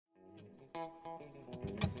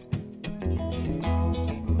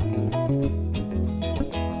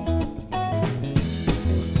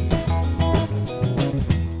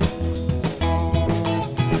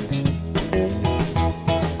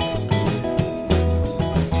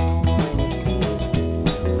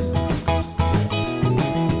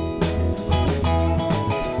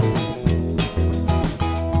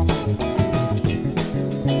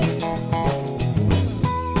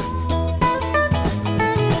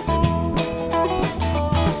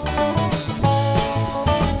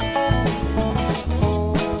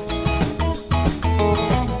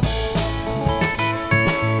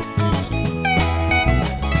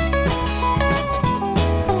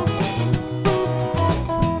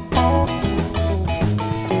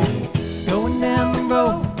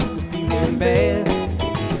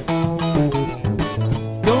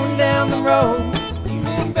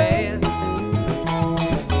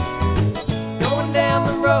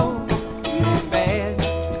road, feeling bad,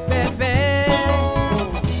 bad, bad.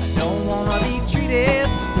 I don't wanna be treated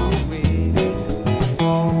so way.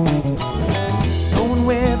 Going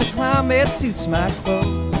where the climate suits my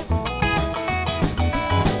clothes.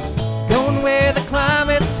 Going where the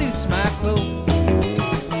climate suits my clothes.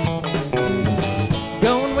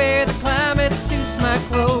 Going where the climate suits my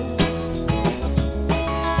clothes.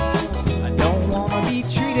 I don't wanna be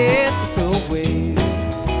treated so way.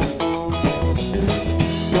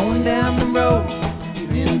 Going down the road,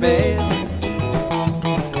 feeling bad.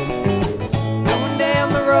 Going down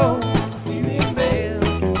the road, feeling bad.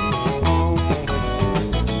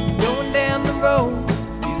 Going down the road,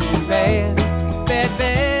 feeling bad, bad,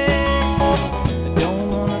 bad.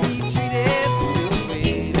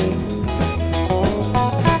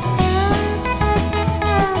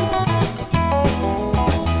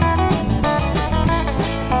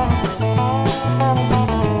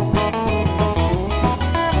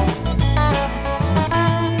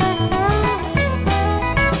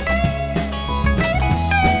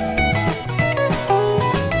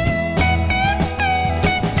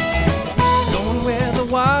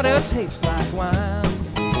 Tastes like wine.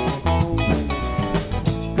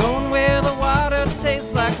 Going where the water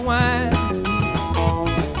tastes like wine.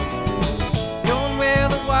 Going where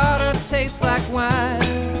the water tastes like wine.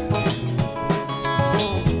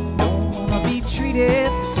 Don't wanna be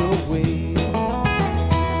treated so way.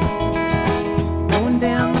 Going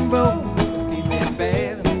down the road, feeling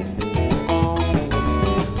bad.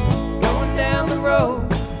 Going down the road,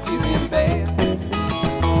 feeling bad.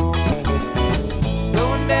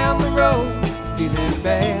 Down the road, feeling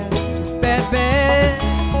bad, bad, bad.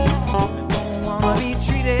 I don't wanna be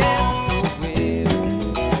treated so well.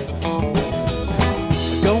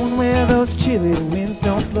 Going where those chilly winds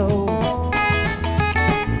don't blow.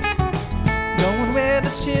 Going where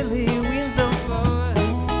the chilly winds don't blow.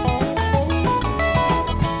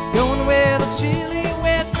 Going where the chilly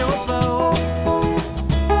winds don't blow.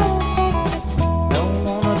 Don't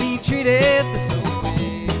wanna be treated so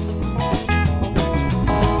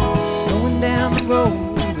down the road,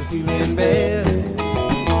 feeling bad.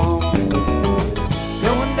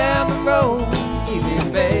 Going down the road, feeling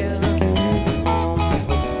bad.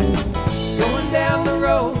 Going down the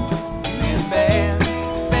road, feeling bad,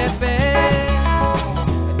 bad, bad.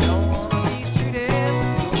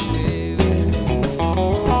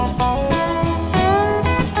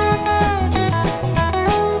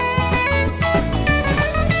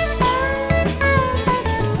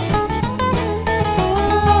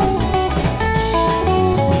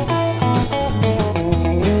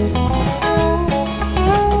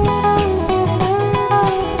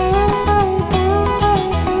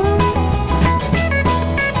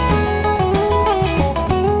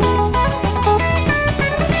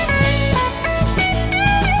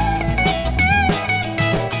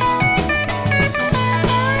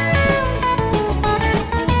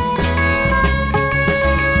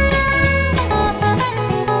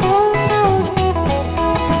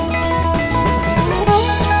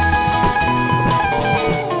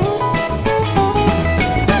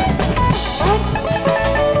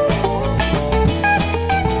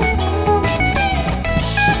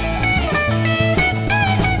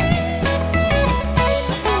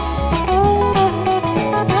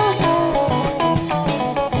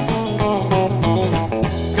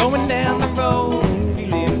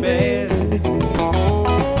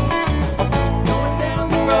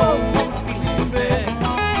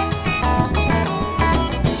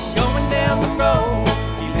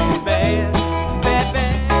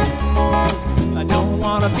 I don't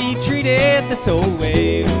wanna be treated this old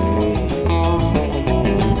way.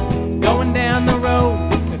 Going down the road,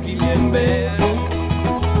 feeling bad.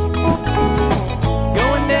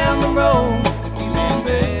 Going down the road, feeling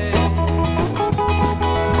bad.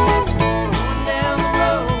 Going down the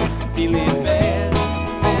road, feeling bad,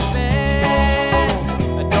 bad, bad.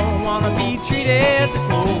 I don't wanna be treated this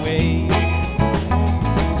old way.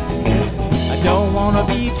 I don't wanna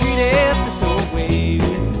be treated this old way.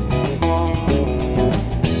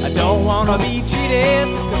 I don't wanna be treated